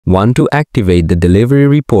Want to activate the Delivery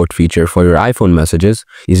Report feature for your iPhone messages?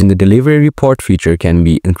 Using the Delivery Report feature can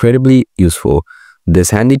be incredibly useful. This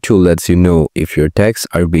handy tool lets you know if your texts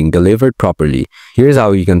are being delivered properly. Here's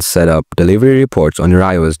how you can set up delivery reports on your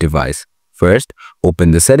iOS device. First,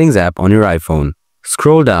 open the Settings app on your iPhone.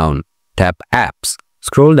 Scroll down, tap Apps.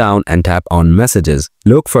 Scroll down and tap on Messages.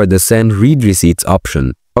 Look for the Send Read Receipts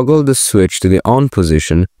option. Toggle the switch to the on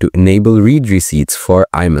position to enable read receipts for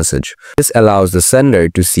iMessage. This allows the sender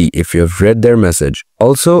to see if you have read their message.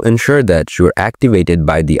 Also, ensure that you are activated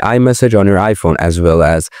by the iMessage on your iPhone, as well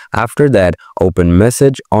as after that, open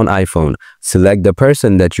Message on iPhone. Select the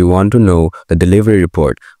person that you want to know the delivery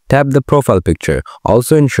report. Tap the profile picture.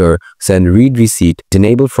 Also ensure Send Read Receipt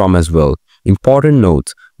enabled from as well. Important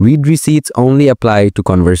notes: read receipts only apply to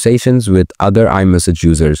conversations with other iMessage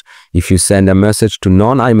users. If you send a message to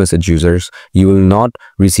non-iMessage users, you will not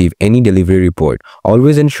receive any delivery report.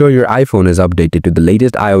 Always ensure your iPhone is updated to the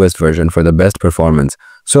latest iOS version for the best performance.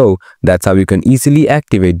 So, that's how you can easily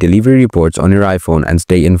activate delivery reports on your iPhone and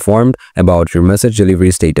stay informed about your message delivery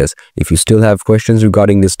status. If you still have questions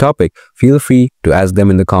regarding this topic, feel free to ask them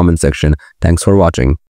in the comment section. Thanks for watching.